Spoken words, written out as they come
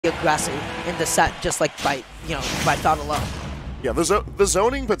aggressive in the set just like by by thought alone. Yeah, the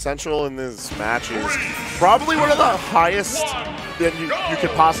zoning potential in this match is probably one of the highest that you could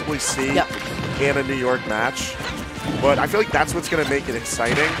possibly see in a New York match. But I feel like that's what's going to make it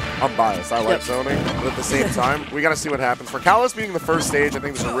exciting. I'm biased. I like zoning. But at the same time, we got to see what happens. For Kalos being the first stage, I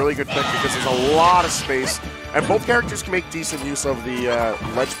think this is a really good pick because there's a lot of space. And both characters can make decent use of the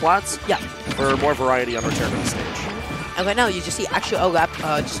ledge plats for more variety on return to the stage. And right now, you just see actually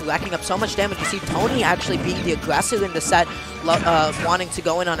just racking up so much damage. You see Tony actually being the aggressor in the set, wanting to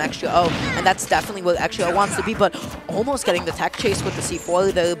go in on Extra O, and that's definitely what Extra O wants to be, but almost getting the tech chase with the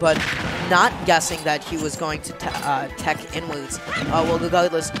C4 there, but not guessing that he was going to tech inwards. Well,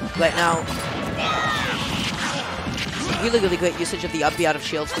 regardless, right now, really great usage of the up B out of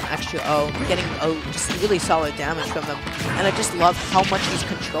shields from Extra O, getting just really solid damage from them. And I just love how much he's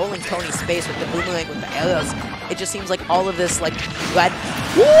controlling Tony's space with the boomerang, with the arrows. It just seems like all of this, like, red.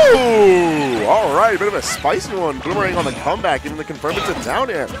 Woo! All right, bit of a spicy one. Boomerang on the comeback, even the confirm it to down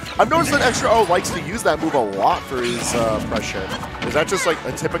air. I've noticed that Extra O likes to use that move a lot for his pressure. Is that just like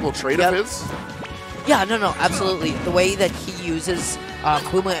a typical trait of his? Yeah, no, absolutely. The way that he uses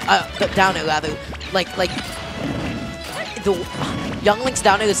boomerang, down air rather, like the Young Link's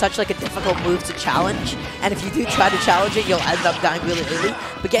down air is such like a difficult move to challenge, and if you do try to challenge it, you'll end up dying really early.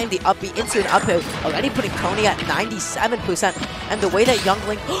 But getting the up B into an up air, already putting Tony at 97%, and the way that Young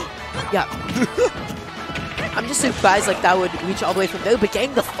Link, I'm just surprised like that would reach all the way from there. But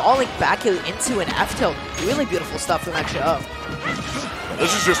getting the falling back heel into an F tilt, really beautiful stuff from Extra O.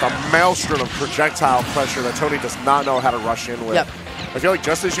 This is just a maelstrom of projectile pressure that Tony does not know how to rush in with. I feel like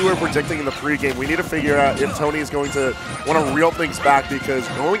just as you were predicting in the pregame, we need to figure out if Tony is going to want to reel things back, because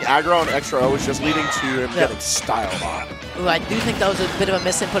going aggro on Extra O is just leading to him getting styled on. Ooh, I do think that was a bit of a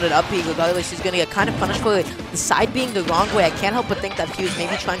misinput at up B. Regardless, he's going to get kind of punished for the side being the wrong way. I can't help but think that he was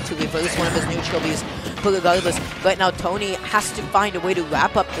maybe trying to reverse one of his neutral Bs. But regardless, right now Tony has to find a way to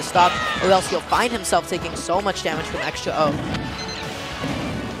wrap up the stock, or else he'll find himself taking so much damage from Extra O.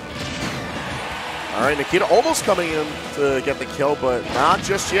 All right, Nikita almost coming in to get the kill, but not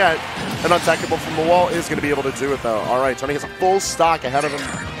just yet. An untechable from the wall is going to be able to do it, though. All right, Tony has a full stock ahead of him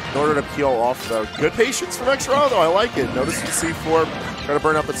in order to peel off, though. Good patience from Extra O, though. I like it. Notice the C4, try to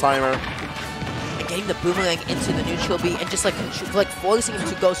burn out the timer. And getting the boomerang into the neutral B and just like forcing him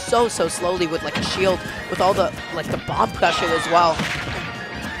to go so slowly with like a shield, with all the the bomb pressure as well.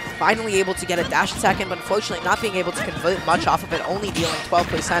 Finally able to get a dash attack in, but unfortunately not being able to convert much off of it, only dealing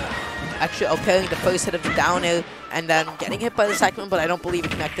 12%. Actually parrying the first hit of the down air and then getting hit by the second one, but I don't believe it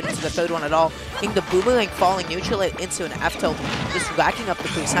connected into the third one at all. Getting the boomerang falling neutral into an F tilt, just racking up the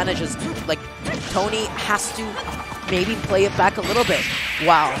percentages. Like, Tony has to maybe play it back a little bit.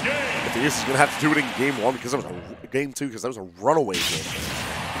 Wow. I think he's going to have to do it in game one because that was game two, because that was a runaway game.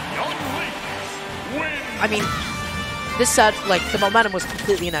 I mean, this set, like, the momentum was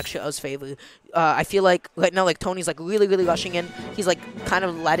completely in Extra O's favor. I feel like right now, like, Tony's like really rushing in. He's like kind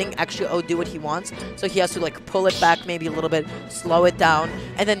of letting Extra O do what he wants. So he has to like pull it back maybe a little bit, slow it down,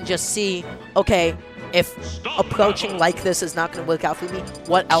 and then just see, okay, if approaching like this is not going to work out for me,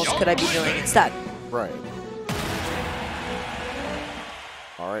 what else could I be doing instead? Right.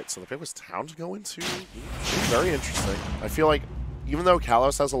 All right, so the famous town to go into, very interesting. I feel like even though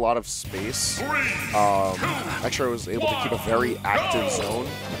Kalos has a lot of space, Extra was able to keep a very active zone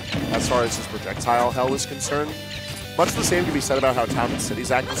as far as his projectile hell is concerned. Much the same can be said about how Town and City's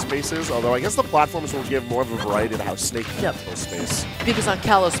active space is, although I guess the platforms will give more of a variety to how Snake can control space. Because on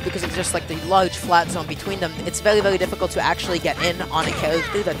Kalos, because of just like the large flat zone between them, it's very difficult to actually get in on a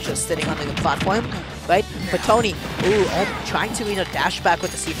character that's just sitting on the platform, right? But Tony, trying to dash back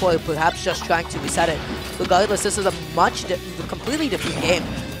with the C4, perhaps just trying to reset it. Regardless, this is a completely different game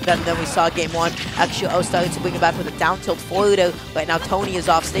than we saw game one. Extra O started to bring it back with a down tilt forward. Right now Tony is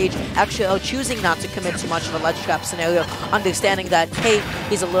off stage. Extra O choosing not to commit too much of a ledge trap scenario, understanding that, hey,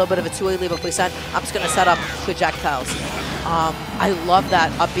 he's a little bit of a too early of a percent. I'm just going to set up projectiles. I love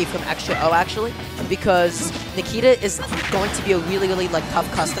that up B from Extra O actually, because Nikita is going to be a really like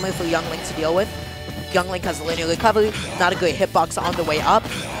tough customer for Young Link to deal with. Young Link has a linear recovery, not a great hitbox on the way up.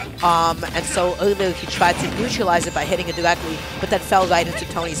 And so earlier he tried to neutralize it by hitting it directly, but then fell right into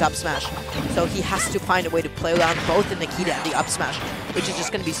Tony's up smash. So he has to find a way to play around both the Nikita and the up smash, which is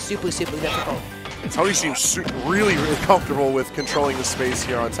just going to be super difficult. Tony seems really comfortable with controlling the space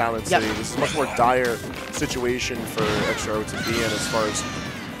here on Talent City. This is a much more dire situation for Extra O to be in as far as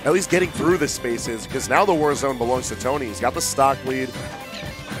at least getting through the spaces, because now the war zone belongs to Tony. He's got the stock lead,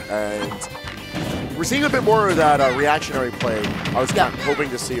 and we're seeing a bit more of that reactionary play I was kind of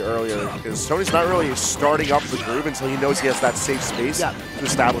hoping to see earlier, because Tony's not really starting up the groove until he knows he has that safe space to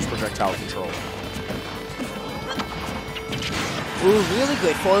establish projectile control. Ooh, really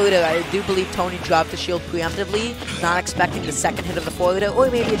great forward. I do believe Tony dropped the shield preemptively, not expecting the second hit of the forward, or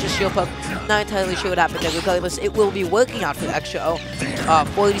maybe it's just shield poke. Not entirely sure what happened there. Regardless, it will be working out for the Xeno.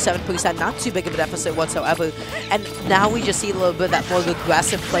 47%, not too big of a deficit whatsoever. And now we just see a little bit of that more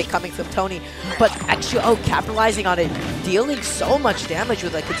aggressive play coming from Tony. But Xeno capitalizing on it, dealing so much damage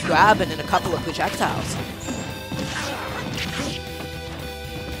with like a grab and a couple of projectiles.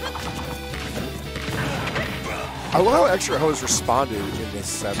 I love how Xeno has responded in this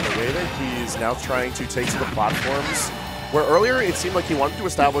set, the way that he's now trying to take to the platforms, where earlier it seemed like he wanted to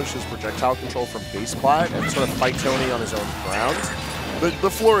establish his projectile control from base plat and sort of fight Tony on his own ground.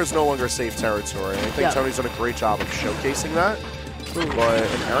 The floor is no longer safe territory, and I think Tony's done a great job of showcasing that. But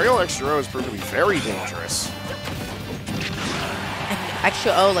an aerial Xeno has proven to be very dangerous. And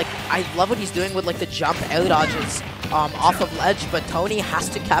Xeno, like, I love what he's doing with like the jump air dodges off of ledge, but Tony has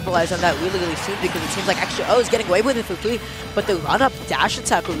to capitalize on that really, really soon, because it seems like Xeno is getting away with it for free, but the run-up dash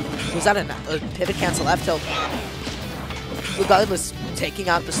attack was that a pivot cancel F tilt. Regardless, taking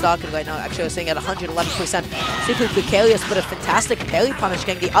out the stock, and right now Xeno is sitting at 111%. Super precarious, but a fantastic parry punish,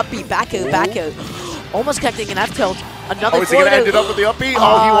 getting the up B back air, almost connecting an F tilt. Another is he going to end it up with the up B?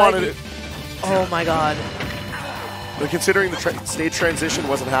 Oh, he wanted it. Oh my god. But considering the stage transition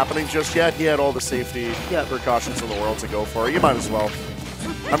wasn't happening just yet, he had all the safety precautions in the world to go for it. You might as well.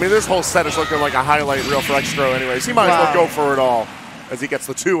 I mean, this whole set is looking like a highlight reel for Xeno anyways. He might as well go for it all as he gets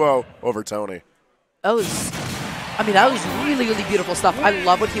the 2-0 over Tony. That was really, really beautiful stuff. I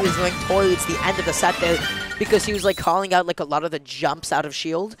love what he was doing towards the end of the set there, because he was like calling out like a lot of the jumps out of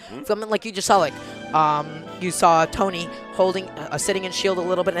shield. From like you just saw like you saw Tony holding sitting in shield a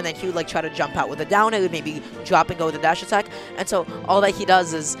little bit, and then he would like try to jump out with a down air, maybe drop and go with a dash attack. And so all that he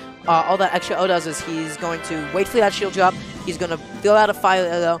does is all that Xeno does is he's going to wait for that shield drop, he's going to throw out a fire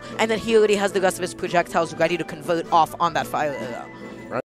arrow, and then he already has the rest of his projectiles ready to convert off on that fire arrow.